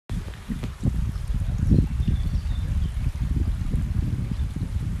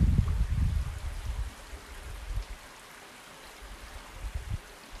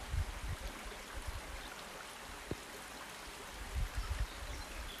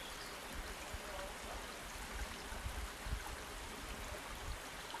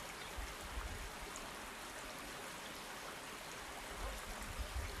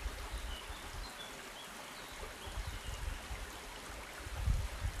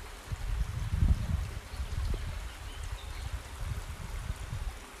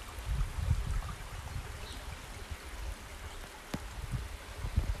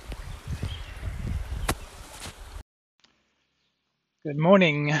Good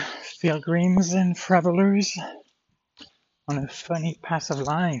morning, pilgrims and travelers on a funny path of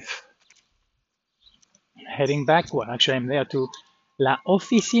life. Heading back, well, actually, I'm there to La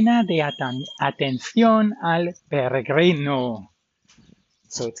Oficina de Atención al Peregrino.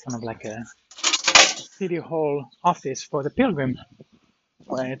 So it's kind of like a city hall office for the pilgrim.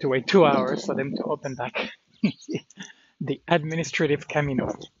 Well, I had to wait 2 hours for them to open back the administrative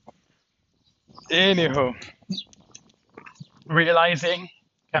Camino. Anyhow, realizing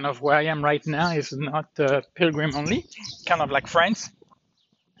kind of where I am right now is not pilgrim only, kind of like France.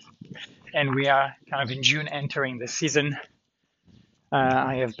 And we are kind of in June entering the season.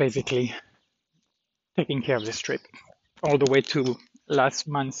 I have basically taken care of this trip all the way to Las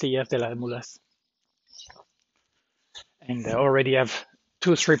Mancillas de las Mulas. And I already have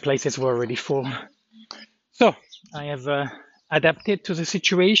 2 or 3 places were already full. So I have adapted to the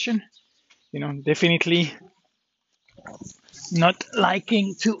situation, definitely not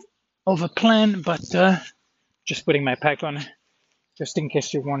liking to overplan, but just putting my pack on just in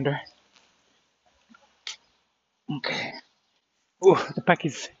case you wonder. Okay. Oh, the pack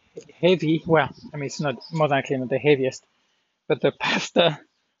is heavy. Well, I mean, it's not more than likely not the heaviest, but the pasta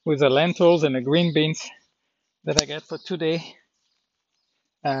with the lentils and the green beans that I got for today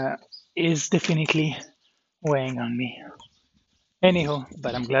is definitely weighing on me. Anyhow,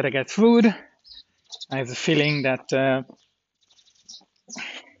 but I'm glad I got food. I have a feeling that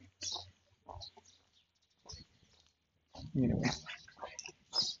anyway,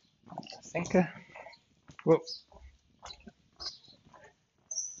 I think. Whoa.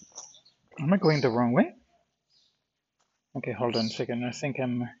 Am I going the wrong way? Okay, hold on a second. I think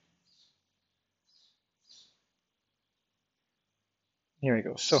I'm. Here we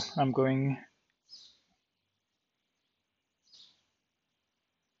go. So I'm going.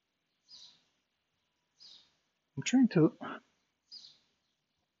 I'm trying to.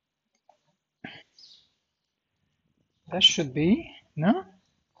 That should be. No?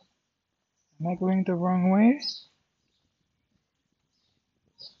 Am I going the wrong way?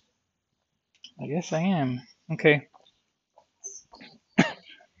 I guess I am. Okay.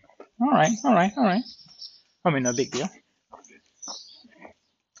 All right. I mean, no big deal.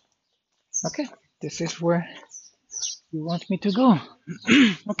 Okay, this is where you want me to go.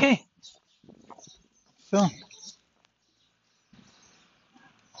 Okay. So,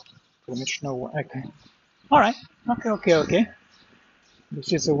 pretty much know what. Okay. All right. Okay.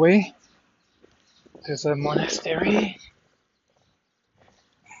 This is the way. There's a monastery.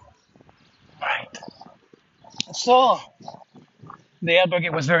 Right. So, the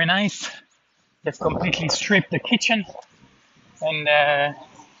albergue was very nice. They've completely stripped the kitchen and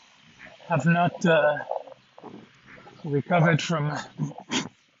have not recovered from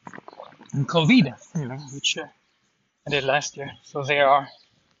COVID, which I did last year. So they're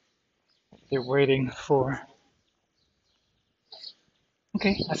waiting for.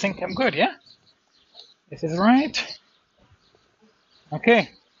 Okay, I think I'm good. Yeah, this is right. Okay.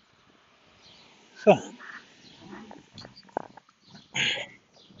 So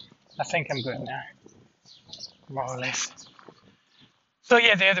I think I'm good now, more or less. So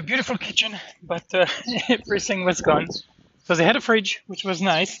yeah, they had a beautiful kitchen, but everything was gone. So they had a fridge, which was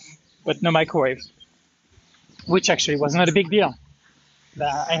nice, but no microwave, which actually was not a big deal.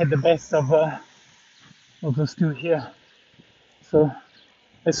 I had the best of those two here. So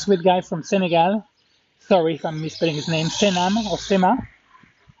a sweet guy from Senegal, sorry if I'm misspelling his name, Senam or Sema,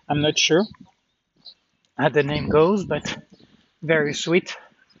 I'm not sure how the name goes, but very sweet.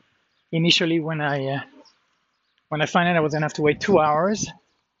 Initially, when I found out I was gonna have to wait 2 hours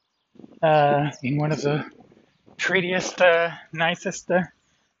in one of the prettiest, nicest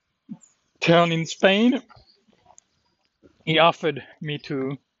town in Spain, he offered me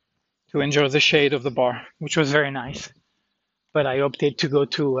to enjoy the shade of the bar, which was very nice. But I opted to go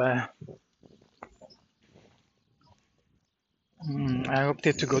to.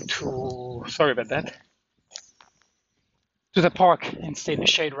 Sorry about that. To the park and stay in the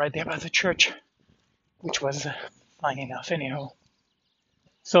shade right there by the church, which was fine enough anyhow.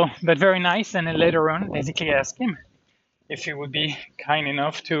 So, but very nice. And then later on, basically, I asked him if he would be kind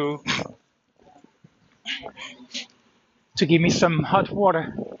enough to give me some hot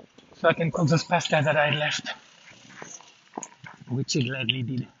water so I can cook those pasta that I had left, which he gladly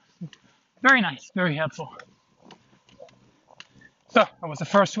did. Very nice, very helpful. So I was the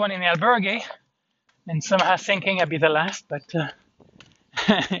first one in the albergue, and somehow thinking I'd be the last, but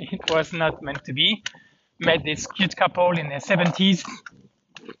it was not meant to be. Met this cute couple in their 70s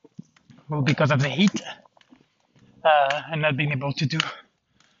who, because of the heat, and not being able to do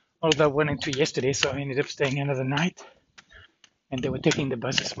all that I wanted to yesterday, so I ended up staying another night. and they were taking the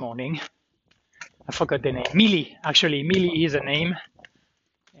bus this morning. I forgot the name. Mili, actually, Mili is a name,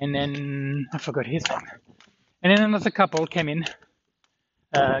 and then I forgot his name. And then another couple came in.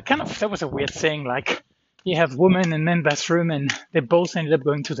 That was a weird thing, like you have women and men bathroom, and they both ended up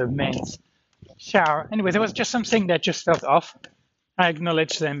going to the men's shower. Anyway, there was just something that just felt off. I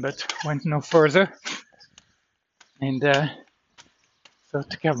acknowledged them, but went no further. And so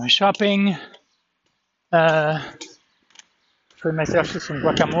took care of my shopping. Treated myself to some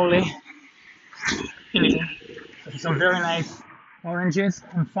guacamole. Some very nice oranges.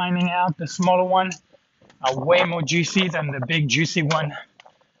 I'm finding out the smaller one are way more juicy than the big juicy one.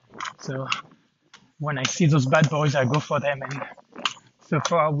 So when I see those bad boys, I go for them. And so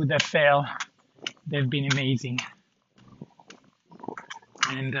far, with that fail, they've been amazing.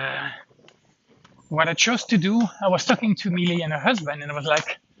 And what I chose to do, I was talking to Millie and her husband, and I was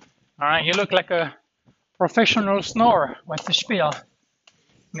like, all right, you look like a professional snorer. What's the spiel? And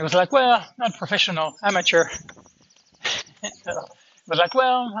he was like, well, not professional, amateur. So I was like,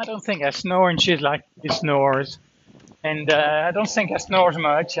 well, I don't think I snore. And she's like, he snores. And I don't think I snores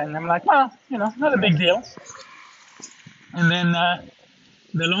much. And I'm like, well, not a big deal. And then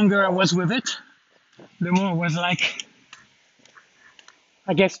the longer I was with it, the more it was like,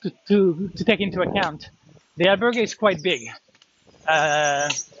 I guess to take into account. The albergue is quite big.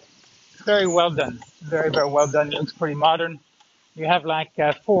 Very well done. Very, very well done. It looks pretty modern. You have like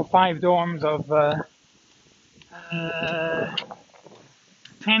 4 or 5 dorms of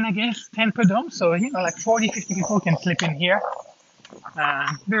 10, I guess, 10 per dorm. So, like 40, 50 people can sleep in here.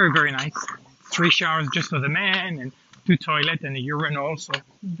 Very, very nice. 3 showers just for the men and 2 toilets and a urinal. So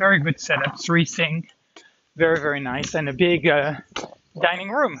very good setup. 3 sink. Very, very nice. And a big dining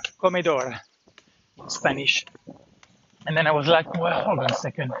room, comedor, in Spanish. And then I was like, well, hold on a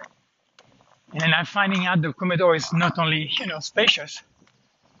second. And then I'm finding out the comedor is not only, spacious,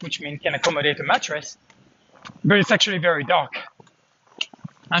 which means can accommodate a mattress, but it's actually very dark.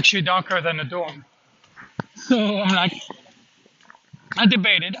 Actually darker than a dorm. So I'm like, I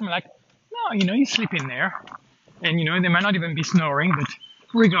debated. I'm like, no, you sleep in there. And, they might not even be snoring, but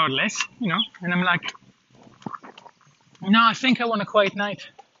regardless, And I'm like, no, I think I want a quiet night.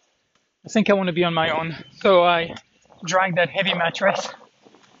 I think I want to be on my own. So I dragged that heavy mattress.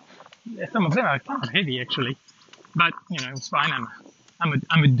 Some of them are kind of heavy, actually. But, it was fine.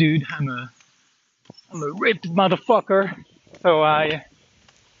 I'm a dude. I'm a ripped motherfucker. So I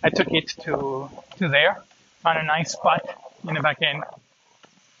took it to there, found a nice spot in the back end,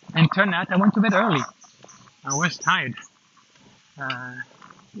 and turned out I went to bed early. I was tired. The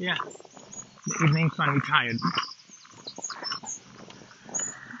evening finally tired.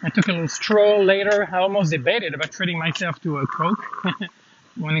 I took a little stroll later. I almost debated about treating myself to a Coke,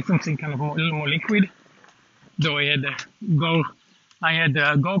 wanting something kind of a little more liquid. Though I had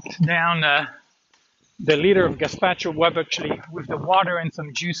gulped down the liter of gazpacho with the water and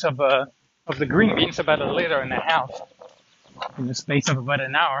some juice of the green beans, about 1.5 liters in the space of about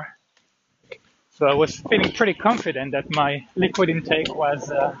an hour. So I was feeling pretty confident that my liquid intake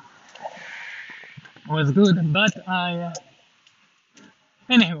was good, but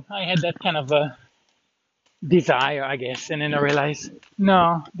anywho, I had that kind of a desire, I guess, and then I realized,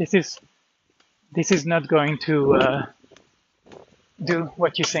 no, this is not going to do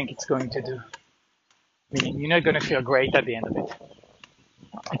what you think it's going to do. I mean, you're not going to feel great at the end of it.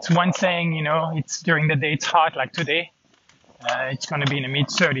 It's one thing, it's during the day, it's hot, like today. It's going to be in the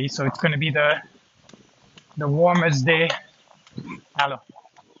mid-30s, so it's going to be the warmest day.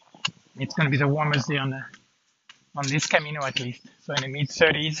 It's going to be the warmest day on this Camino, at least. So in the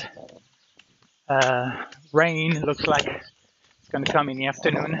mid-30s. Rain looks like it's going to come in the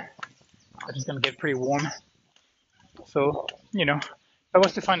afternoon, but it's going to get pretty warm. So, if I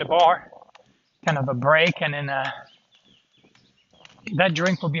was to find a bar, kind of a break, and then that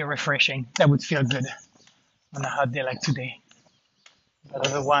drink would be refreshing. That would feel good on a hot day like today. But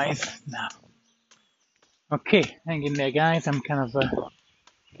otherwise, no. Okay, hang in there, guys. I'm kind of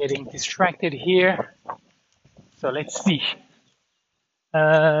getting distracted here. So let's see.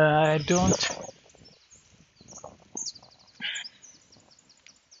 I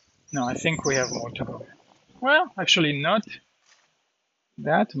think we have more to go. Well, actually not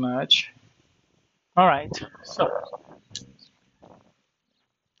that much. All right, so.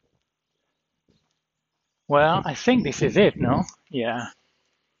 Well, I think this is it, no? Yeah.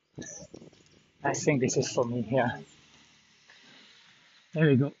 I think this is for me here. There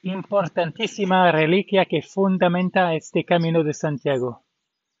we go. Importantísima reliquia que fundamenta este Camino de Santiago.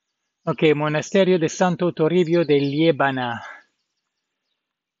 Okay, Monasterio de Santo Toribio de Liébana.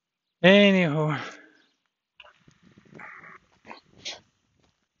 Anywho.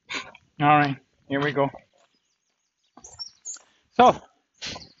 All right, here we go. So,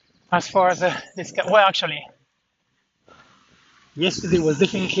 as far as this, well, actually, yesterday was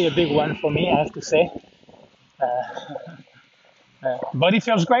definitely a big one for me, I have to say. Body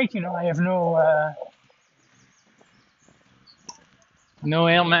feels great, I have no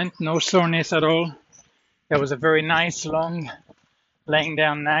ailment, no soreness at all. It was a very nice, long, laying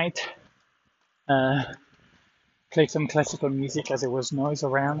down night. Uh, Played some classical music as there was noise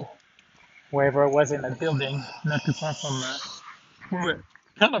around wherever I was in that building, not too far from we were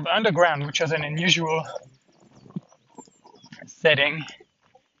kind of underground, which was an unusual setting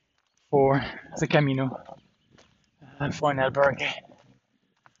for the Camino and for an albergue.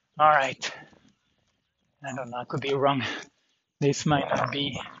 All right, I don't know, I could be wrong. This might not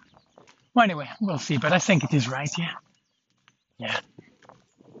be. Well, anyway, we'll see, but I think it is right, yeah. Yeah.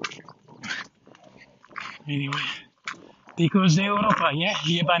 Anyway, Picos de Europa, yeah,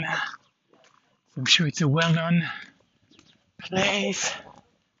 Llebana. I'm sure it's a well-known place.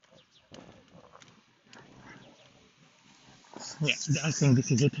 Yeah, I think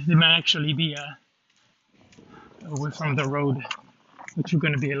this is it. It might actually be away from the road, which we're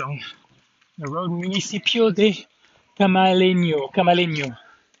going to be along the road Municipio de Camaleño.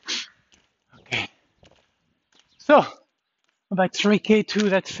 Okay. So, about 3K to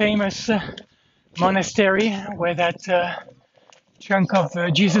that famous monastery where that chunk of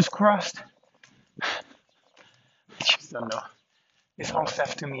Jesus crossed. I just don't know. This whole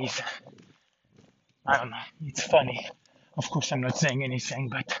stuff to me is, I don't know, it's funny. Of course, I'm not saying anything,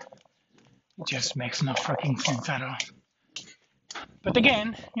 but it just makes no fucking sense at all. But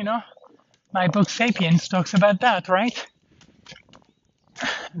again, my book Sapiens talks about that, right?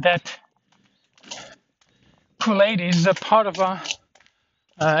 That Kool-Aid is a part of our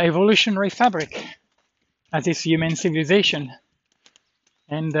evolutionary fabric as this human civilization.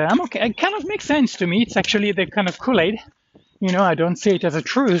 And I'm okay. It kind of makes sense to me. It's actually the kind of Kool-Aid. I don't see it as a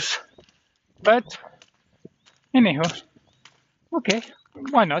truth. But anyhow, okay,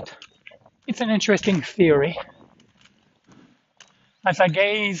 why not? It's an interesting theory. As I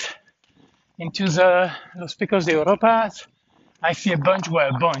gaze into the Los Picos de Europa, I see a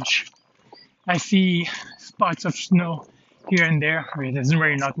bunch. I see spots of snow here and there. There's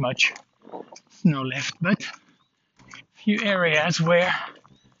really not much snow left, but a few areas where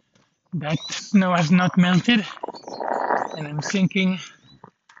that snow has not melted. And I'm thinking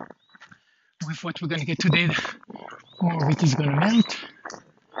with what we're going to get today, more of it is going to melt.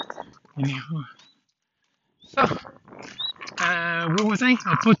 Anyhow. So, where was I?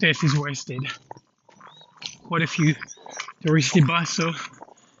 Oh, Potes is where I stayed. Quite a few touristy bus, so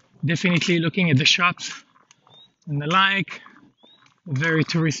definitely looking at the shops and the like. A very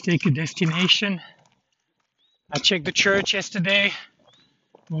touristic destination. I checked the church yesterday.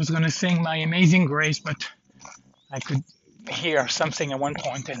 I was going to sing My Amazing Grace, but I could hear something at one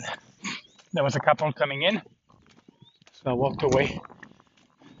point, and there was a couple coming in, so I walked away.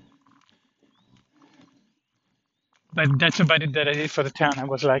 But that's about it that I did for the town. I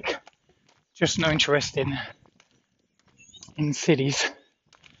was like, just no interest in cities,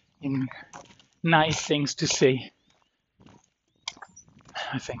 in nice things to see.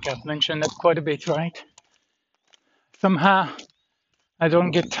 I think I've mentioned that quite a bit, right? Somehow I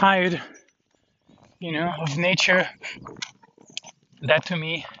don't get tired, of nature. That to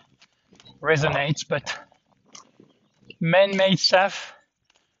me resonates, but man-made stuff,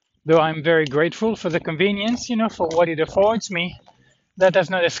 though I'm very grateful for the convenience, for what it affords me, that does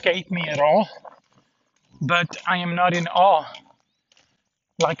not escape me at all. But I am not in awe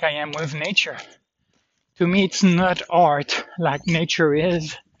like I am with nature. To me, it's not art like nature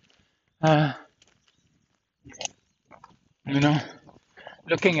is.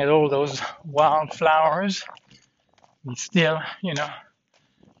 Looking at all those wildflowers, it's still,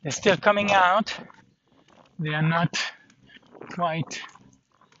 they're still coming out. They are not quite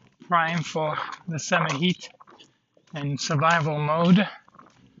prime for the summer heat and survival mode.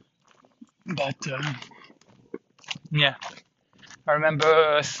 But yeah, I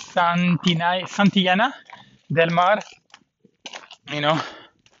remember Santillana del Mar,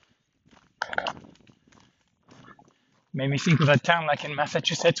 made me think of a town like in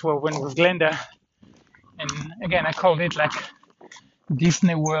Massachusetts where we went with Glenda. And again, I called it like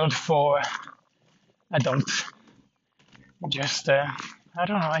Disney World for adults. Just, I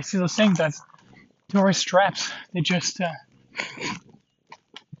don't know, I see those things as tourist traps. They just,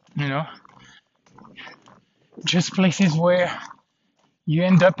 just places where you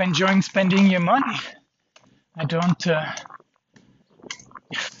end up enjoying spending your money. I don't,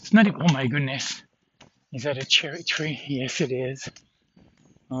 it's not even, oh my goodness. Is that a cherry tree? Yes, it is.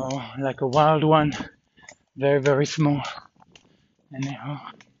 Oh, like a wild one, very, very small. Anyhow,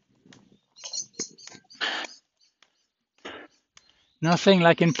 nothing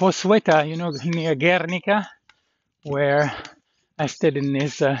like in Pozueta, near Guernica, where I stayed in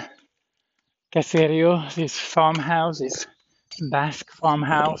this caserio, this farmhouse, this Basque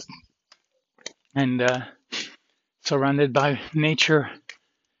farmhouse, and surrounded by nature.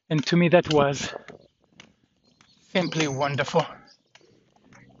 And to me, that was simply wonderful.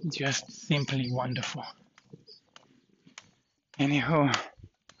 Just simply wonderful. Anyhow,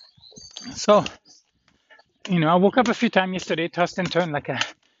 so, I woke up a few times yesterday, tossed and turned like I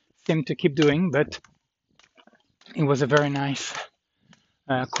seem to keep doing, but it was a very nice,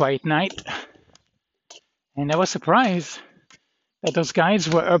 quiet night. And I was surprised that those guys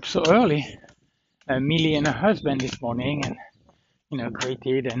were up so early. Millie and her husband this morning, and,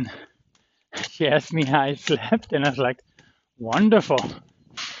 greeted, and she asked me how I slept, and I was like, wonderful.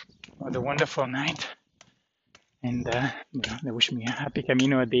 What a wonderful night. And, they wished me a happy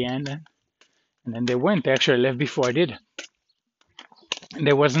Camino at the end. And then they went. They actually left before I did. And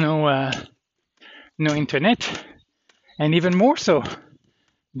there was no internet. And even more so,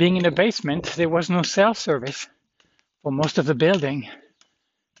 being in the basement, there was no cell service for most of the building,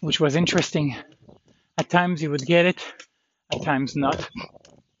 which was interesting. At times you would get it, at times not.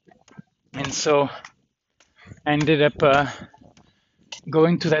 And so I ended up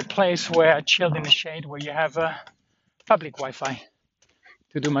going to that place where I chilled in the shade, where you have public Wi-Fi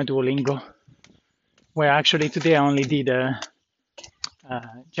to do my Duolingo. Where actually today I only did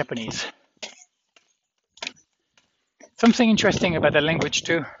Japanese. Something interesting about the language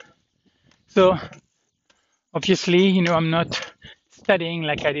too. So obviously, I'm not studying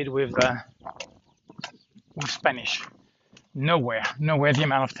like I did with Spanish. Nowhere the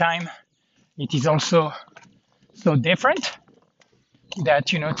amount of time. It is also so different that,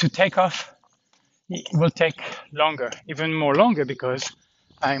 to take off, it will take longer, even more longer, because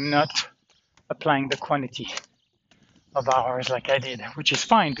I'm not applying the quantity of hours like I did, which is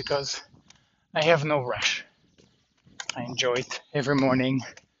fine because I have no rush. I enjoy it every morning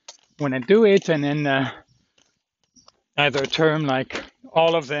when I do it, and then either a term like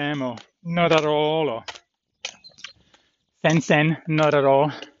all of them, or not at all, or sen, not at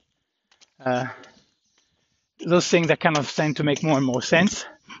all. Those things that kind of tend to make more and more sense.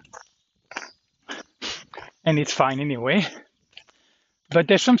 And it's fine anyway. But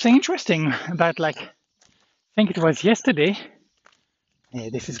there's something interesting about, like, I think it was yesterday. Yeah,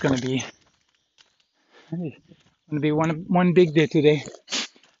 this is going to be one big day today.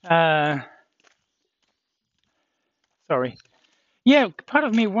 Sorry. Yeah, part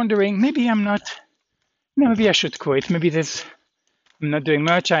of me wondering, maybe I'm not, maybe I should quit. Maybe I'm not doing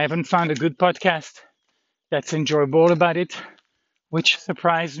much. I haven't found a good podcast that's enjoyable about it, which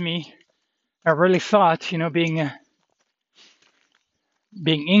surprised me. I really thought, being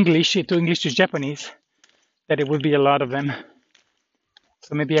English to Japanese, that it would be a lot of them.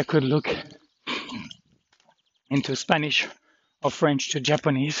 So maybe I could look into Spanish or French to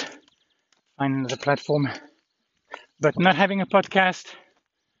Japanese, find another platform. But not having a podcast,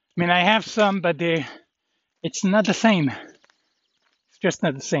 I have some, but it's not the same. It's just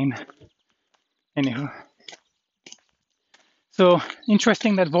not the same. Anywho. So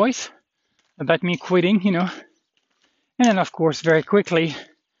interesting, that voice about me quitting, And then, of course, very quickly,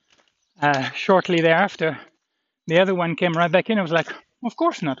 shortly thereafter, the other one came right back in. I was like, of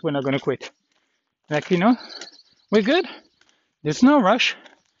course not, we're not going to quit. Like, we're good. There's no rush,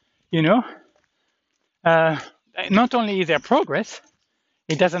 Not only is there progress,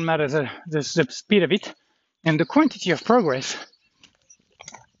 it doesn't matter the speed of it and the quantity of progress,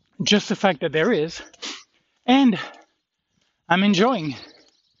 just the fact that there is. And I'm enjoying.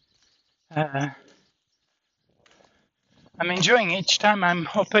 I'm enjoying each time I'm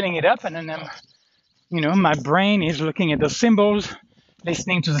opening it up, and then my brain is looking at the symbols,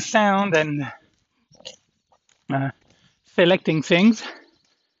 listening to the sound, and selecting things.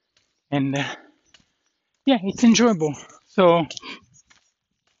 And yeah, it's enjoyable. So,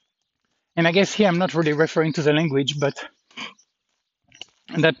 and I guess here I'm not really referring to the language, but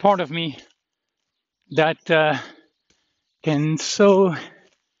that part of me that can so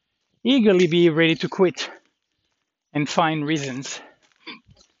eagerly be ready to quit and find reasons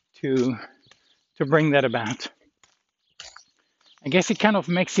to bring that about. I guess it kind of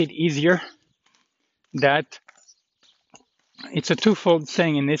makes it easier that it's a twofold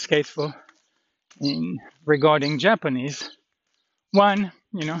thing in this case regarding Japanese. One,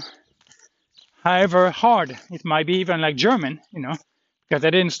 however hard it might be, even like German, because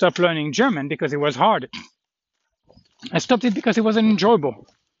I didn't stop learning German because it was hard. I stopped it because it wasn't enjoyable.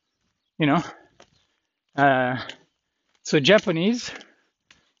 you know. So Japanese,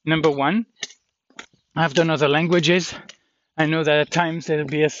 number one. I've done other languages. I know that at times there'll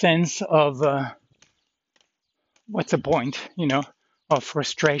be a sense of what's the point, of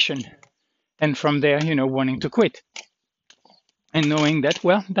frustration, and from there, wanting to quit, and knowing that,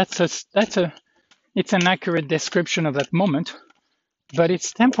 well, it's an accurate description of that moment, but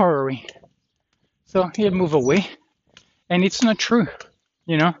it's temporary. So he'll move away, and it's not true,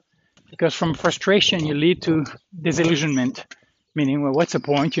 because from frustration you lead to disillusionment, meaning, well, what's the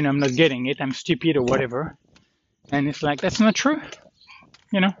point? I'm not getting it. I'm stupid or whatever. And it's like, that's not true,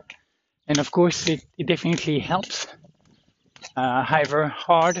 And of course, it definitely helps. However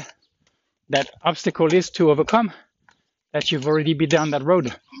hard that obstacle is to overcome, that you've already been down that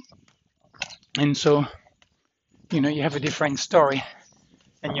road. And so, you have a different story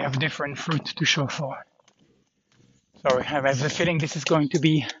and you have different fruit to show for. Sorry, I have a feeling this is going to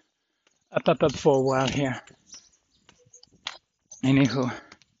be a pop-up for a while here. Anywho,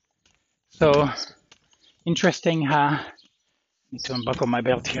 so interesting how I need to unbuckle my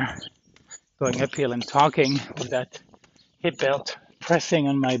belt here. Going uphill and talking with that hip belt pressing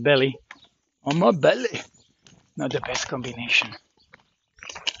on my belly. On my belly. Not the best combination.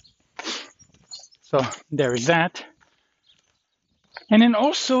 So there is that. And then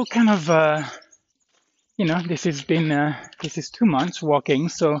also kind of, this is 2 months walking.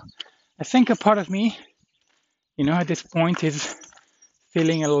 So I think a part of me, at this point is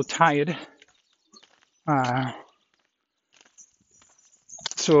feeling a little tired.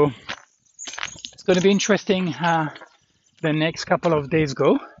 So it's going to be interesting how the next couple of days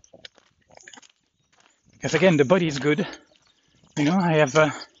go. Because again, the body is good.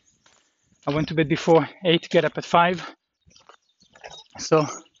 I went to bed before 8, get up at 5. So,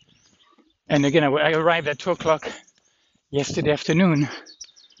 and again, I arrived at 2 o'clock yesterday afternoon.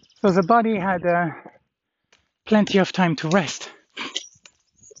 So the body had plenty of time to rest.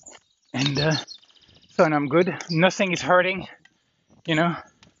 And so I'm good. Nothing is hurting,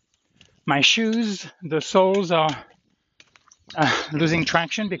 My shoes, the soles are losing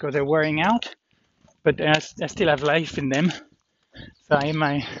traction because they're wearing out, but I still have life in them. So I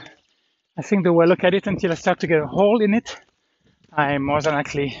think the way I look at it, until I start to get a hole in it, I more than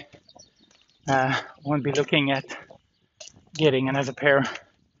likely won't be looking at getting another pair.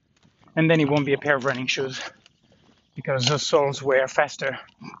 And then it won't be a pair of running shoes because those soles wear faster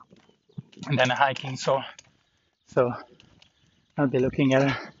than a hiking sole. So I'll be looking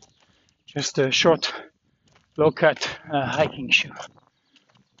at just a short, low-cut hiking shoe.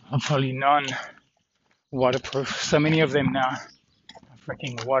 Hopefully non-waterproof. So many of them now are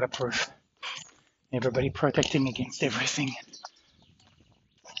freaking waterproof. Everybody protecting against everything.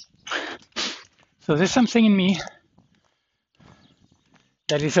 So there's something in me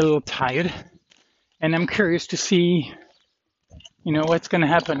that is a little tired, and I'm curious to see, what's going to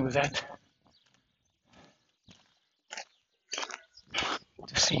happen with that.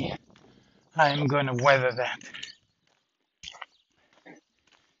 To see how I'm going to weather that.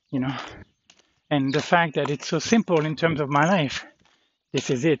 And the fact that it's so simple in terms of my life. This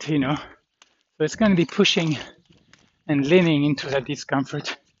is it, So it's going to be pushing and leaning into that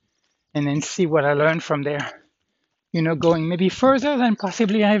discomfort and then see what I learn from there. Going maybe further than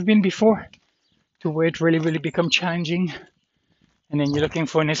possibly I've been before to where it really, really becomes challenging. And then you're looking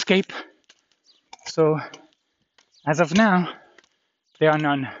for an escape. So as of now, there are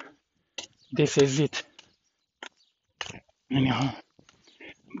none. This is it. Anyhow,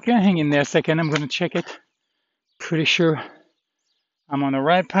 I'm going to hang in there a second. I'm going to check it. Pretty sure I'm on the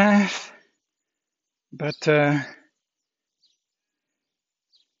right path. But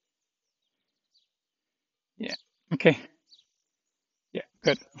yeah, okay. Yeah,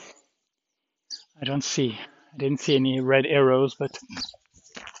 good. I didn't see any red arrows, but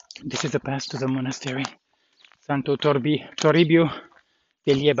this is the path to the monastery. Santo Toribio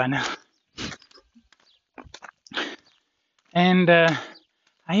de Liébana. And I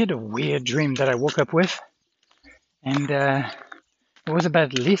had a weird dream that I woke up with. And it was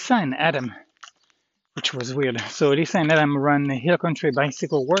about Lisa and Adam, which was weird. So Lisa and Adam run the Hill Country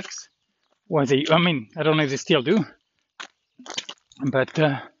Bicycle Works. I don't know if they still do. But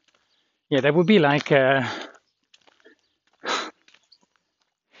yeah, that would be like 30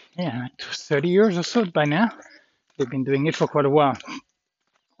 years or so by now. They've been doing it for quite a while.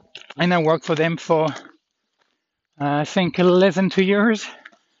 And I worked for them for, I think, less than 2 years,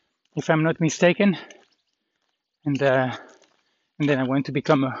 if I'm not mistaken. And then I went to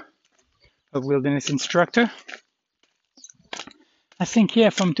become a wilderness instructor. I think,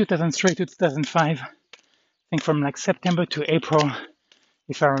 from 2003 to 2005. I think from like September to April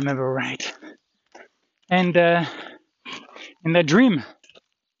if I remember right. And in that dream,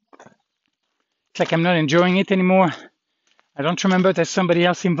 it's like I'm not enjoying it anymore. I don't remember there's somebody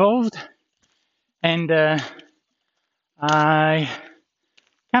else involved. And I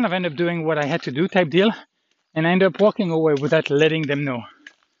kind of end up doing what I had to do type deal. And I end up walking away without letting them know.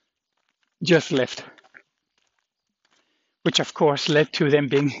 Just left. Which of course led to them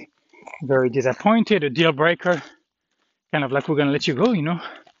being very disappointed, a deal breaker. Kind of like, we're going to let you go, you know.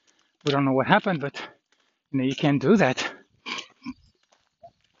 We don't know what happened, but you know, you can't do that.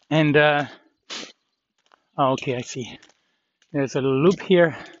 And okay, I see. There's a loop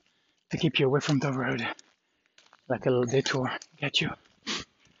here to keep you away from the road, like a little detour. Get you.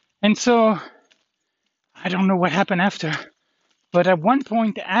 And so I don't know what happened after, but at one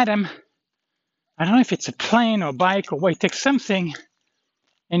point Adam, I don't know if it's a plane or bike or what, he takes something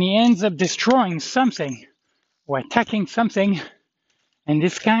and he ends up destroying something or attacking something, and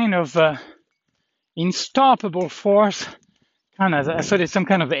this kind of unstoppable force, kind of, I thought it's some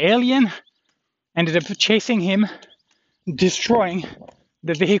kind of alien, ended up chasing him, destroying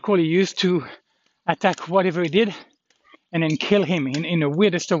the vehicle he used to attack whatever he did, and then kill him in the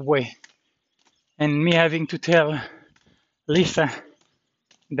weirdest of way. And me having to tell Lisa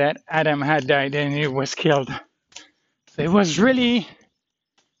that Adam had died and he was killed. So it was really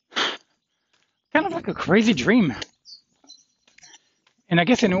kind of like a crazy dream. And I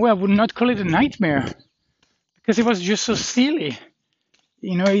guess in a way I would not call it a nightmare, because it was just so silly.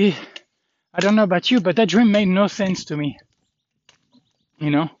 You know, I don't know about you, but that dream made no sense to me.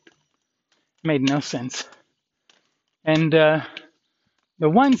 You know, made no sense. And the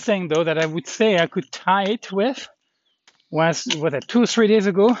one thing, though, that I would say I could tie it with was that 2 or 3 days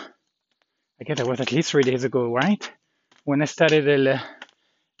ago. I guess it was at least 3 days ago, right? When I started El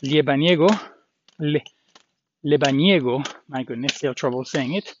Lebaniego. Lebaniego, my goodness, still trouble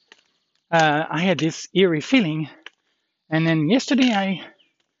saying it. I had this eerie feeling, and then yesterday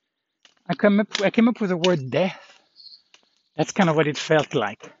I came up with the word death. That's kind of what it felt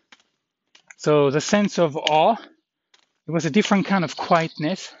like. So the sense of awe, it was a different kind of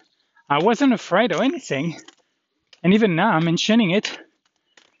quietness. I wasn't afraid or anything, and even now I'm mentioning it.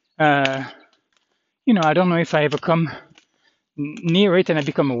 You know, I don't know if I ever come near it and I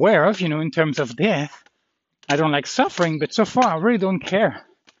become aware of, you know, in terms of death. I don't like suffering, but so far I really don't care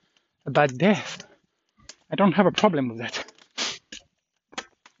about death. I don't have a problem with that.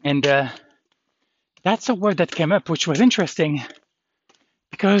 And that's a word that came up, which was interesting,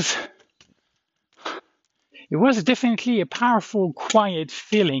 because it was definitely a powerful, quiet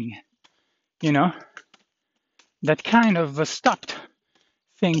feeling, you know, that kind of stopped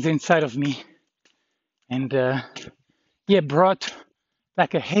things inside of me. And yeah, brought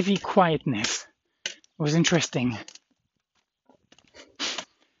like a heavy quietness. It was interesting.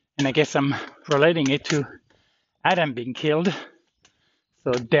 And I guess I'm relating it to Adam being killed.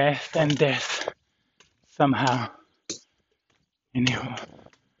 So death and death somehow. Anyhow.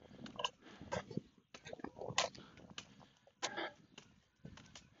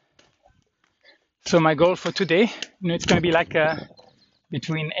 So my goal for today, you know, it's going to be like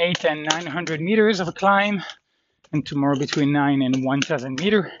between 8 and 900 meters of a climb, and tomorrow between 9 and 1,000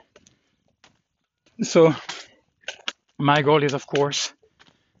 meters. So my goal is, of course,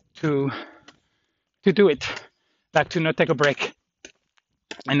 to do it, like to not take a break.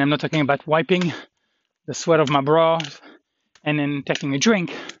 And I'm not talking about wiping the sweat of my brow and then taking a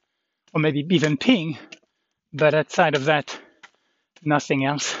drink, or maybe even peeing, but outside of that, nothing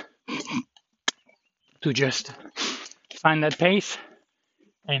else. To just find that pace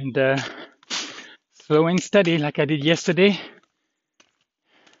and slow and steady like I did yesterday.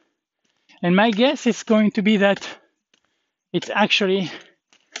 And my guess is going to be that it's actually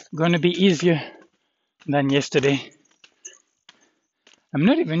going to be easier than yesterday. I'm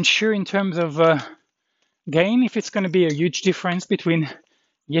not even sure in terms of gain if it's going to be a huge difference between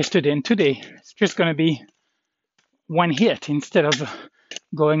yesterday and today. It's just going to be one hit instead of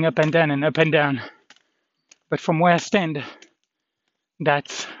going up and down and up and down. But from where I stand,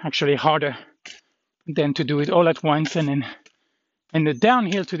 that's actually harder than to do it all at once. And the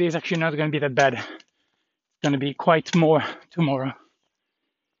downhill today is actually not going to be that bad. It's going to be quite more tomorrow.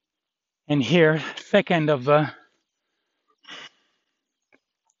 And here, second of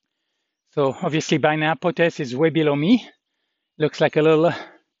so obviously by now Potes is way below me. Looks like a little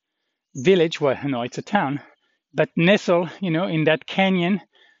village. Well, no, it's a town, but nestled, you know, in that canyon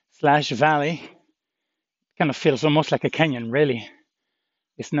 / valley. Kind of feels almost like a canyon, really.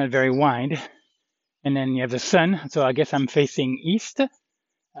 It's not very wide. And then you have the sun. So I guess I'm facing east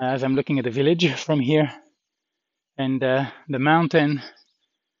as I'm looking at the village from here. And the mountain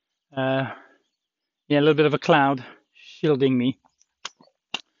Yeah, a little bit of a cloud shielding me.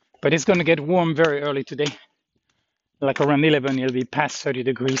 But it's going to get warm very early today. Like around 11, it'll be past 30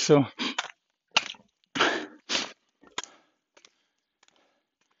 degrees. So,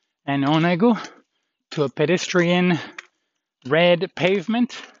 and on I go to a pedestrian red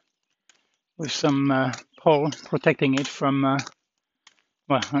pavement with some pole protecting it from,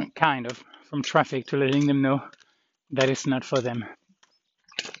 well, kind of from traffic, to letting them know that it's not for them.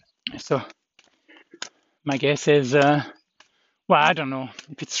 So my guess is, well, I don't know,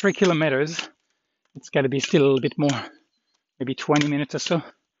 if it's 3 kilometers, it's got to be still a little bit more, maybe 20 minutes or so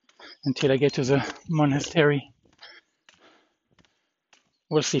until I get to the monastery.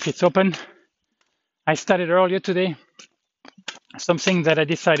 We'll see if it's open. I started earlier today. Something that I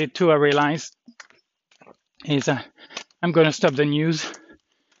decided to, I realized, is I'm going to stop the news.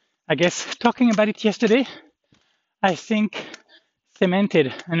 I guess talking about it yesterday, I think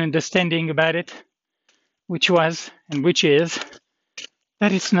cemented an understanding about it, which was, and which is,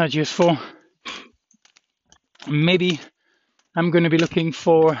 that it's not useful. Maybe I'm going to be looking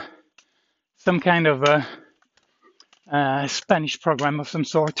for some kind of a Spanish program of some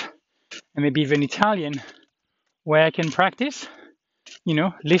sort, and maybe even Italian, where I can practice,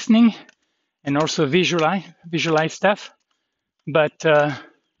 listening and also visualize stuff. But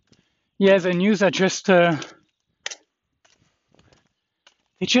yeah, the news are just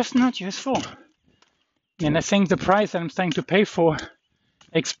it's just not useful. And I think the price that I'm starting to pay for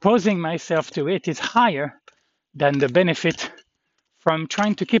exposing myself to it is higher than the benefit from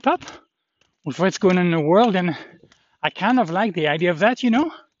trying to keep up with what's going on in the world. And I kind of like the idea of that,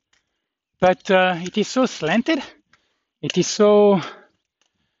 but it is so slanted, it is so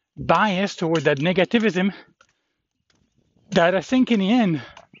biased toward that negativism that I think in the end,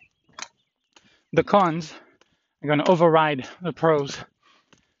 the cons are going to override the pros.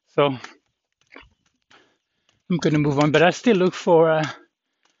 So I'm going to move on, but I still look for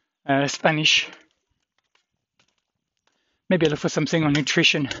Spanish. Maybe I'll look for something on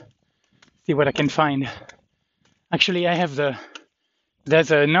nutrition, see what I can find. Actually, I have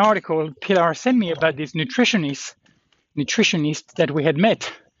there's an article Pilar sent me about this nutritionist that we had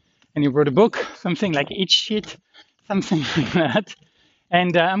met. And he wrote a book, something like Eat Shit, something like that.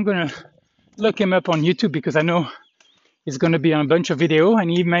 And I'm going to look him up on YouTube because I know he's going to be on a bunch of video, and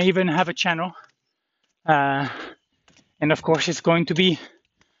he may even have a channel. And of course, he's going to be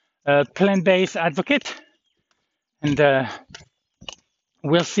a plant-based advocate. And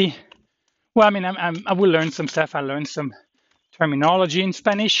we'll see. Well, I mean, I will learn some stuff. I learned some terminology in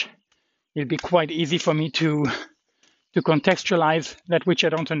Spanish. It'll be quite easy for me to contextualize that which I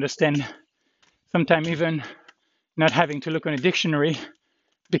don't understand. Sometimes even not having to look in a dictionary,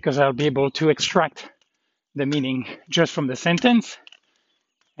 because I'll be able to extract the meaning just from the sentence.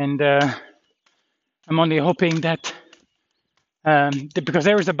 And I'm only hoping that, because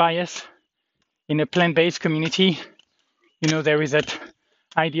there is a bias in a plant-based community, there is that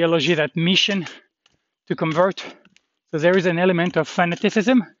ideology, that mission to convert. So there is an element of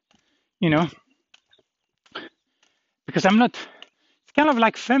fanaticism, because I'm not, it's kind of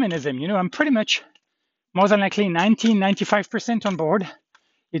like feminism, I'm pretty much more than likely 95% on board.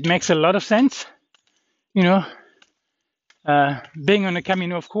 It makes a lot of sense, being on a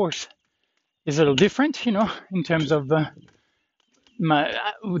Camino, of course, is a little different, in terms of the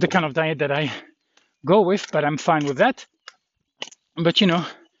kind of diet that I go with, but I'm fine with that. But,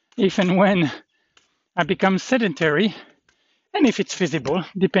 if and when I become sedentary, and if it's feasible,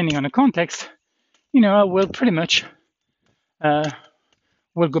 depending on the context, I will pretty much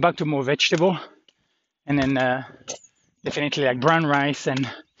we'll go back to more vegetable, and then definitely like brown rice and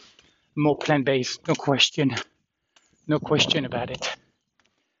more plant-based, no question about it.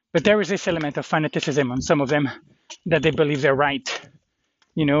 But there is this element of fanaticism on some of them, that they believe they're right,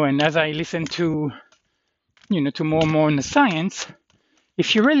 and as I listen to, to more and more in the science,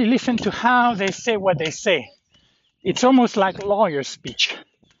 if you really listen to how they say what they say, it's almost like lawyer speech.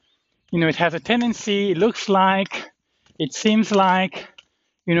 It has a tendency, it looks like, it seems like,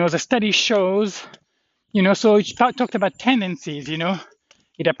 the study shows, so it talked about tendencies,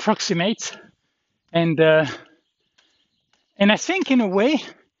 it approximates. And I think in a way,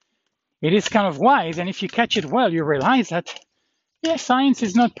 it is kind of wise. And if you catch it well, you realize that, yeah, science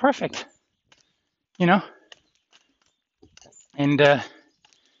is not perfect, And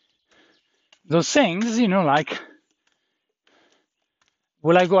those things, like,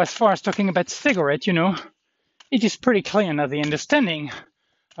 will I go as far as talking about cigarette, it is pretty clear now the understanding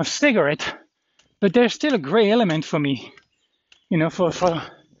of cigarette, but there's still a gray element for me, for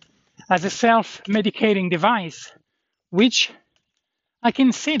as a self-medicating device, which I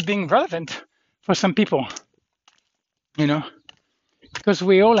can see it being relevant for some people, you know, because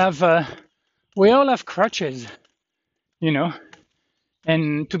we all have crutches, you know,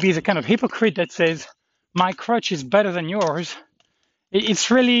 and to be the kind of hypocrite that says my crutch is better than yours, it's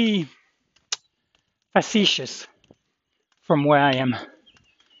really facetious from where I am.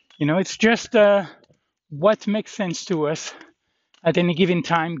 You know, it's just what makes sense to us at any given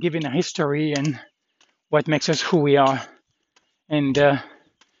time, given our history and what makes us who we are. And yeah,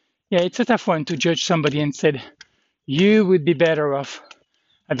 it's a tough one to judge somebody and said, you would be better off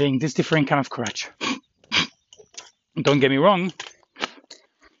having this different kind of crutch. Don't get me wrong.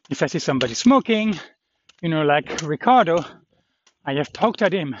 If I see somebody smoking, you know, like Ricardo, I have poked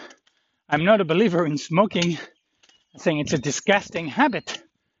at him. I'm not a believer in smoking. I think it's a disgusting habit.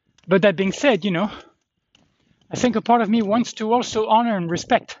 But that being said, you know, I think a part of me wants to also honor and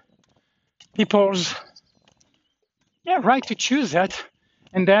respect people's right to choose that,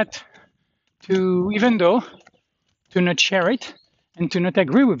 and that to, even though, to not share it and to not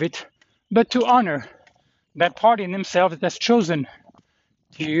agree with it, but to honor that part in themselves that has chosen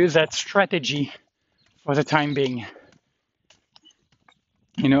to use that strategy for the time being.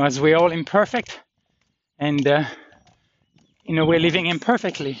 You know, as we're all imperfect, and you know, we're living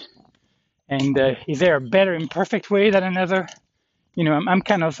imperfectly. And is there a better imperfect way than another? You know,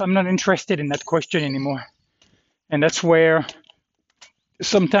 I'm not interested in that question anymore. And that's where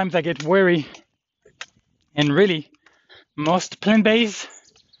sometimes I get worried. And really, most plant-based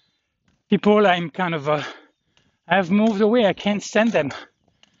people, I've moved away. I can't stand them.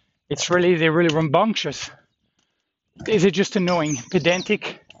 They're really rambunctious. Is it just annoying,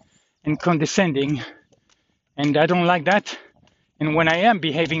 pedantic, and condescending? And I don't like that. And when I am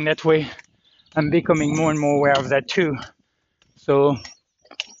behaving that way, I'm becoming more and more aware of that too. So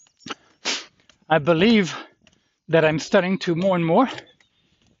I believe that I'm starting to more and more,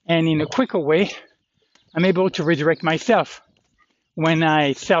 and in a quicker way, I'm able to redirect myself when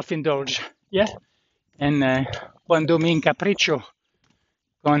I self-indulge. Yeah? And cuando me encapricho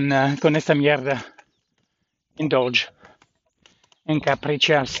con esta mierda, indulge,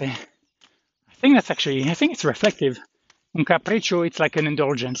 encapricharse. I think it's reflective. Un capriccio, it's like an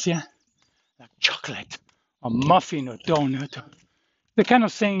indulgence, yeah? Like chocolate, or muffin, or donut. The kind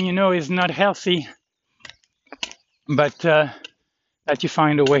of thing, you know, is not healthy, but that you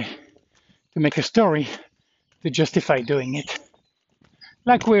find a way to make a story to justify doing it.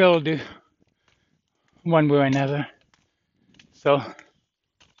 Like we all do, one way or another. So,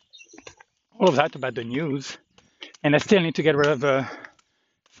 all of that about the news. And I still need to get rid of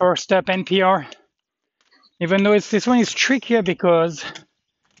First Up NPR. Even though this one is trickier because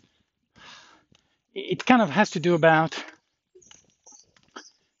it kind of has to do about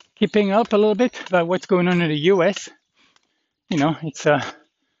keeping up a little bit about what's going on in the US. You know, it's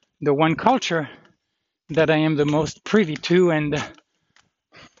the one culture that I am the most privy to, and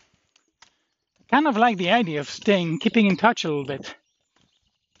kind of like the idea of keeping in touch a little bit.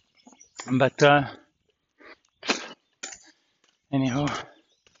 But anyhow,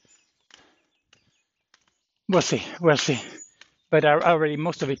 we'll see. But already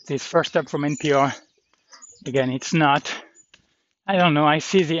most of it is First Up from NPR. Again, it's not. I don't know. I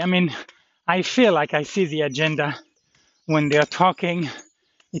feel like I see the agenda when they're talking.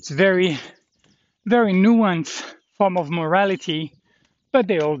 It's very, very nuanced form of morality, but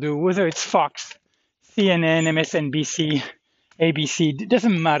they all do. Whether it's Fox, CNN, MSNBC, ABC, it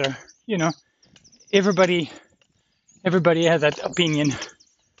doesn't matter. You know, everybody has that opinion,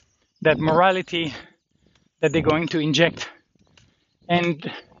 that morality that they're going to inject.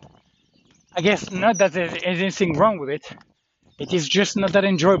 And I guess not that there's anything wrong with it. It is just not that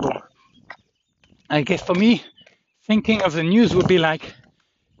enjoyable. I guess for me, thinking of the news would be like,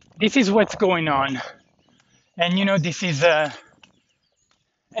 this is what's going on. And you know, this is and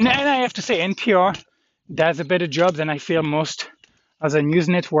I have to say NPR does a better job than I feel most as a news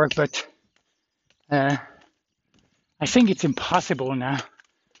network, but I think it's impossible now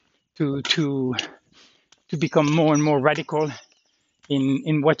to become more and more radical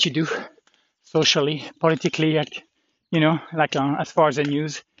in what you do socially, politically, you know, like as far as the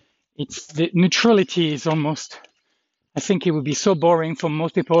news. It's the neutrality is almost, I think it would be so boring for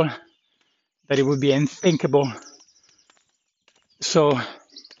most people that it would be unthinkable. So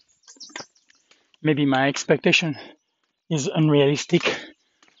maybe my expectation is unrealistic.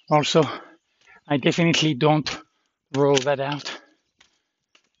 Also, I definitely don't roll that out.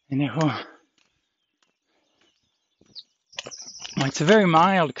 Anyhow, it's a very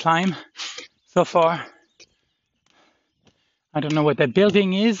mild climb so far. I don't know what that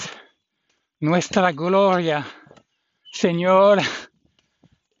building is. Nuestra Gloria, Señor.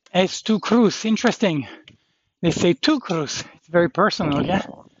 Es tu cruz. Interesting. They say tu cruz. It's very personal, yeah?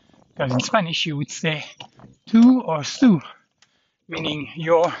 Because in Spanish you would say tu or su, meaning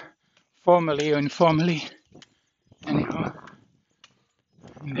your, formally or informally. Anyhow,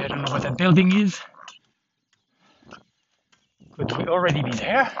 and I don't know what that building is. Could we already be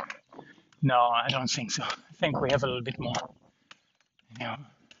there? No, I don't think so. I think we have a little bit more. Anyhow,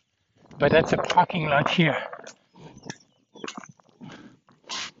 but that's a parking lot here.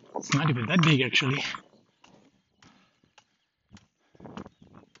 It's not even that big actually.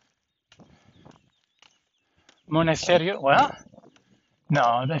 Monasterio, well,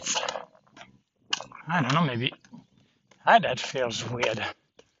 no, that's, I don't know, maybe, that feels weird.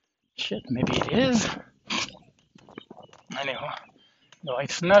 Shit, maybe it is. Anyhow, no,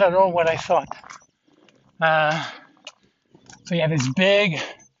 it's not at all what I thought. So you have this big,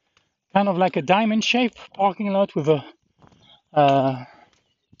 kind of like a diamond shape parking lot with a, oh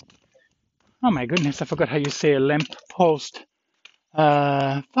my goodness, I forgot how you say a lamp post.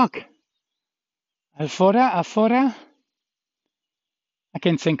 Fuck. Afora? I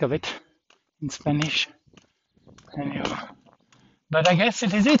can't think of it in Spanish. Anyhow, but I guess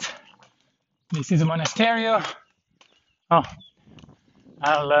it is it. This is a monasterio. Oh,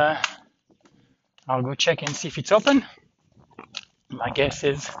 I'll go check and see if it's open. My guess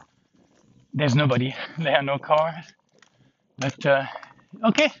is there's nobody. There are no cars. But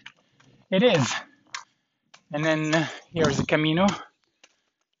okay, it is. And then here's the Camino.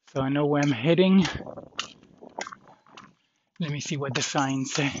 So I know where I'm heading. Let me see what the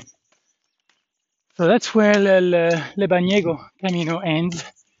signs say. So that's where Le Bañego Camino ends.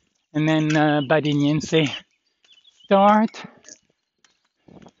 And then Badiniense start.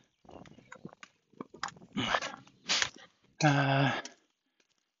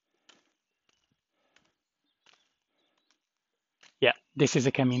 Yeah, this is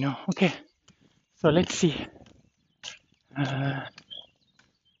a Camino. Okay, so let's see.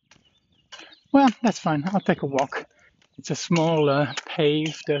 Well, that's fine. I'll take a walk. It's a small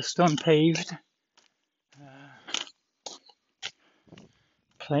stone paved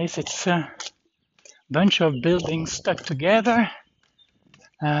place. It's a bunch of buildings stuck together.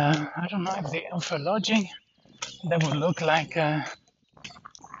 I don't know if they offer lodging. That would look like.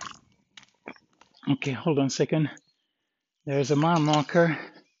 Okay, hold on a second. There's a mile marker.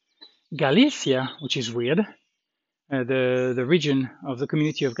 Galicia, which is weird. The region of the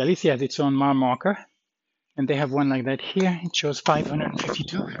community of Galicia has its own mile marker. And they have one like that here. It shows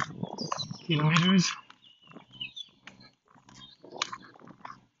 552 kilometers.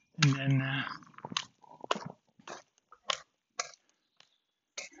 And then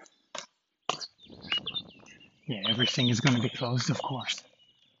yeah, everything is going to be closed, of course.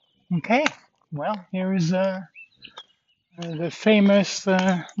 Okay, well, here is the famous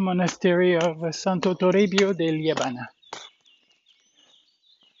monastery of Santo Toribio de Liébana.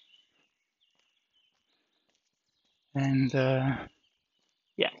 And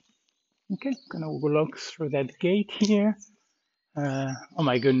yeah, okay, gonna walk through that gate here. Oh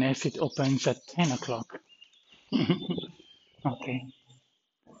my goodness, it opens at 10 o'clock. Okay.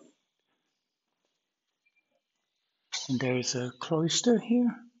 And there is a cloister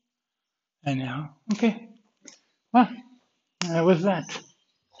here. Anyhow, okay. Well, with that,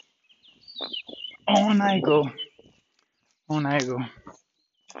 on I go. On I go.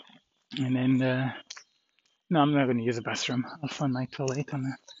 And then, no, I'm not going to use the bathroom. I'll find my toilet on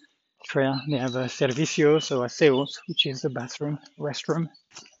the trail. They have a servicios or aseos, which is the bathroom, restroom.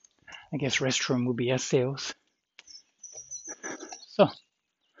 I guess restroom would be aseos. So,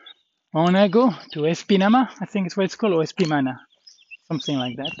 on I go to Espinama. I think it's what it's called, or Espimana. Something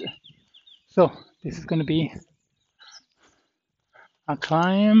like that. So, this is going to be a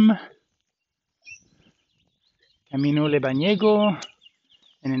climb. Camino Le Bañego.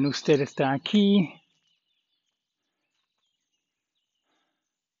 And then usted está aquí.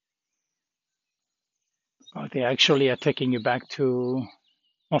 Oh, they actually are taking you back to,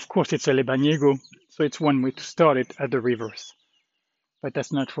 of course, it's a Le Bañego, so it's one way to start it at the rivers. But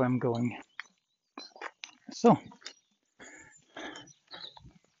that's not where I'm going. So,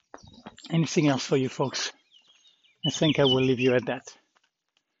 anything else for you folks? I think I will leave you at that.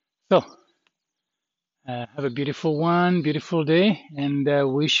 So, have a beautiful one, beautiful day, and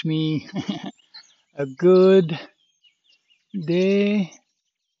wish me a good day.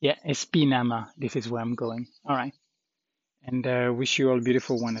 Yeah, Espinama, this is where I'm going. All right. And wish you all a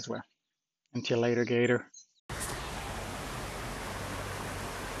beautiful one as well. Until later, Gator.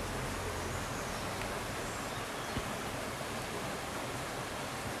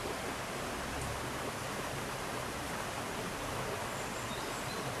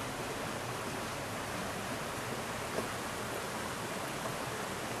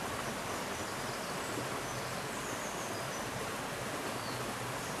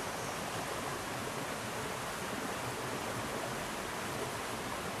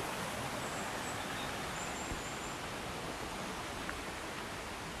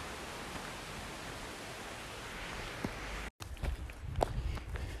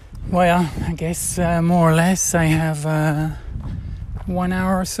 Well, I guess more or less I have 1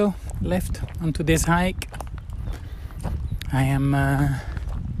 hour or so left onto this hike. I am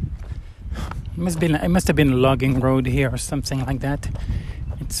it must have been a logging road here or something like that.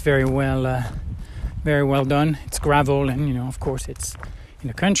 It's very well done. It's gravel, and of course it's in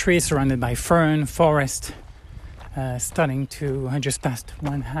the country, surrounded by fern, forest, starting to just past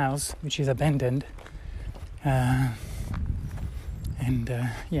one house which is abandoned,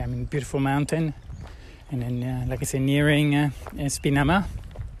 beautiful mountain, and then like I say, nearing Espinama.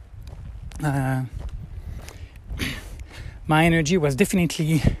 My energy was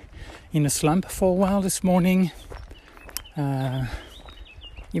definitely in a slump for a while this morning,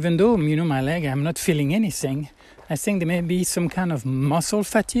 even though my leg, I'm not feeling anything. I think there may be some kind of muscle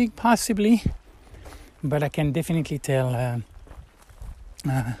fatigue possibly, but I can definitely tell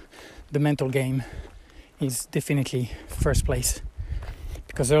the mental game is definitely first place,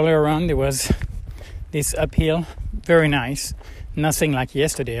 because earlier on there was this uphill, very nice, nothing like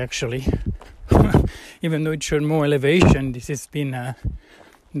yesterday actually. Even though it showed more elevation, this has been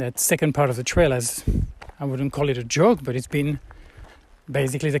that second part of the trail, as I wouldn't call it a joke, but it's been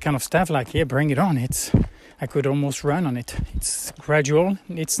basically the kind of stuff like, yeah, bring it on. I could almost run on it. It's gradual,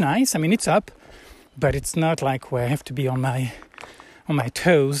 it's nice. I mean, it's up, but it's not like where I have to be on my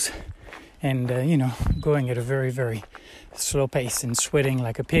toes and going at a very, very slow pace and sweating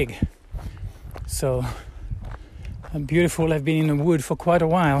like a pig. So beautiful. I've been in the wood for quite a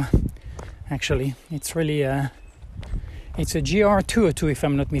while. Actually, it's really it's a GR202 if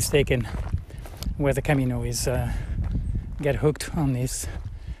I'm not mistaken, where the Camino is get hooked on this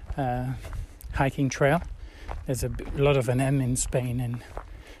hiking trail. There's a lot of an M in Spain, and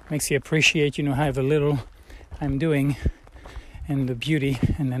makes you appreciate how little I'm doing, and the beauty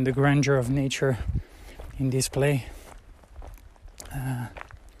and then the grandeur of nature in this play.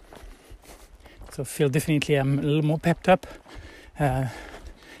 So feel definitely I'm a little more pepped up.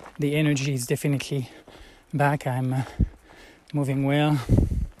 The energy is definitely back. I'm moving well.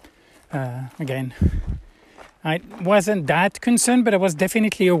 Again, I wasn't that concerned, but I was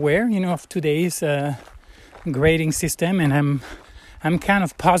definitely aware, of today's grading system, and I'm kind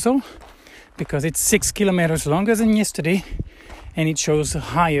of puzzled because it's 6 kilometers longer than yesterday, and it shows a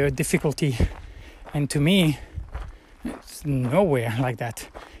higher difficulty. And to me, it's nowhere like that.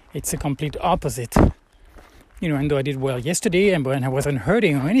 It's a complete opposite. And though I did well yesterday and I wasn't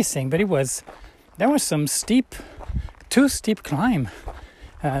hurting or anything, but there was some too steep climb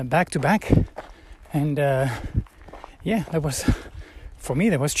back to back. And for me,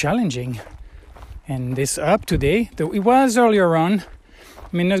 that was challenging. And this up today, though it was earlier on,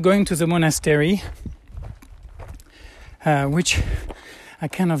 not going to the monastery, which I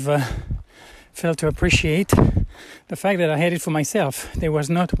kind of failed to appreciate the fact that I had it for myself. There was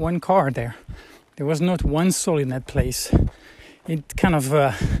not one car there. There was not one soul in that place. It kind of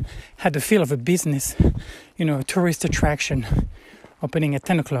had the feel of a business, a tourist attraction, opening at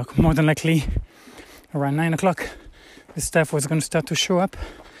 10 o'clock. More than likely, around 9 o'clock, the staff was going to start to show up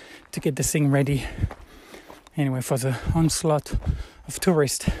to get this thing ready. Anyway, for the onslaught of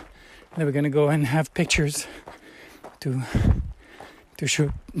tourists, they were going to go and have pictures to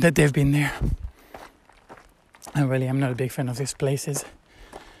show that they've been there. I'm not a big fan of these places.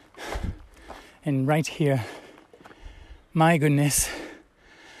 And right here, my goodness,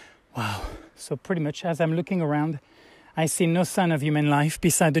 wow. So pretty much as I'm looking around, I see no sign of human life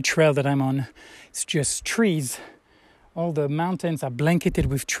beside the trail that I'm on. It's just trees. All the mountains are blanketed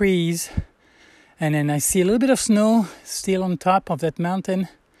with trees. And then I see a little bit of snow still on top of that mountain,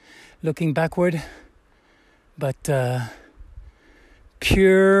 looking backward. But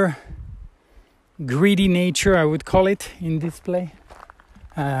pure, greedy nature, I would call it, in display.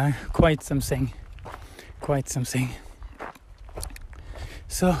 Quite something.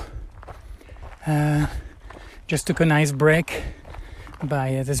 So, just took a nice break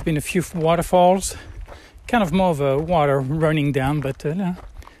by, there's been a few waterfalls, kind of more of a water running down, but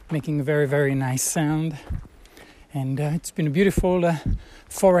making a very, very nice sound. And it's been a beautiful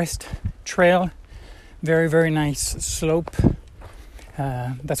forest trail, very, very nice slope.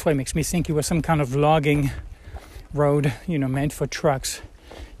 That's why it makes me think it was some kind of logging road, meant for trucks.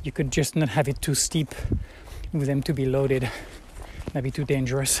 You could just not have it too steep with them to be loaded. That'd be too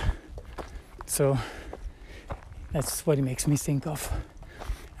dangerous. So that's what it makes me think of.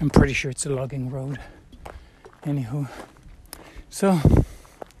 I'm pretty sure it's a logging road. Anywho, so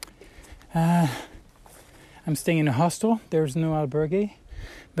I'm staying in a hostel. There's no albergue,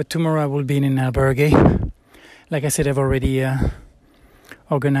 but tomorrow I will be in an albergue. Like I said, I've already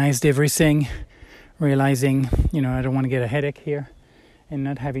organized everything, realizing, I don't want to get a headache here. and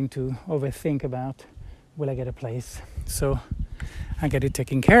not having to overthink about will I get a place. So I get it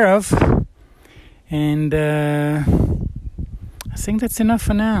taken care of, and I think that's enough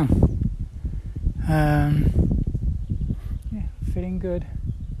for now. Yeah, feeling good.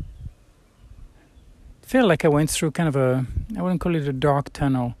 Feel like I went through kind of I wouldn't call it a dark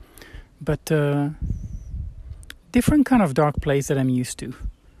tunnel, but different kind of dark place that I'm used to.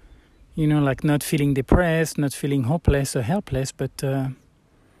 You know, like not feeling depressed, not feeling hopeless or helpless, but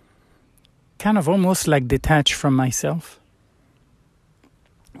kind of almost like detached from myself.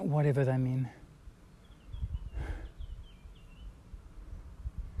 Whatever that means.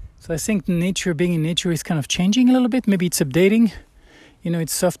 So I think nature, being in nature, is kind of changing a little bit. Maybe it's updating. You know,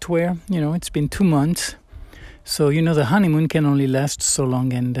 it's software. You know, it's been 2 months. So, you know, the honeymoon can only last so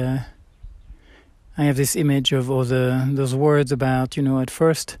long. And I have this image of all those words about, you know, at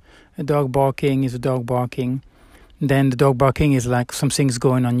first a dog barking is a dog barking. Then the dog barking is like something's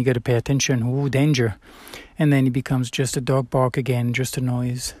going on. You got to pay attention. Ooh, danger. And then it becomes just a dog bark again, just a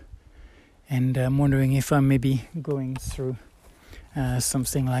noise. And I'm wondering if I'm maybe going through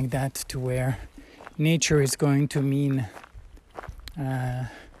something like that, to where nature is going to mean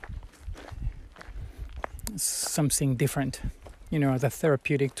something different, you know, as a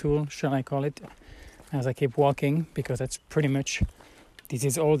therapeutic tool, shall I call it, as I keep walking, because that's pretty much, this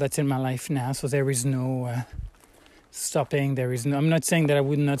is all that's in my life now. So there is no stopping. There is no, I'm not saying that I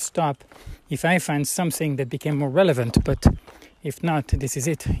would not stop if I find something that became more relevant, but if not, this is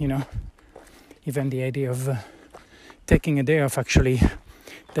it, you know. Even the idea of taking a day off actually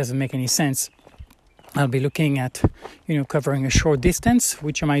doesn't make any sense. I'll be looking at, you know, covering a short distance,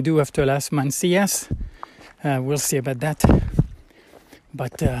 which I might do after last month's CS. We'll see about that.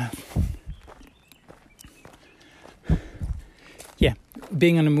 But yeah,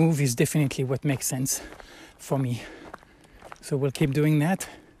 being on the move is definitely what makes sense for me. So we'll keep doing that.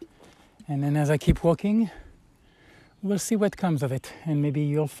 And then as I keep walking, we'll see what comes of it. And maybe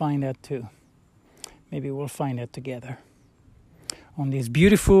you'll find that too. Maybe we'll find it together. On this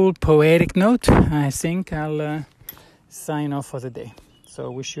beautiful poetic note, I think I'll sign off for the day.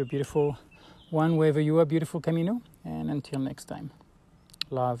 So wish you a beautiful one, wherever you are, beautiful Camino. And until next time,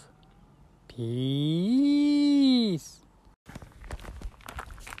 love, peace.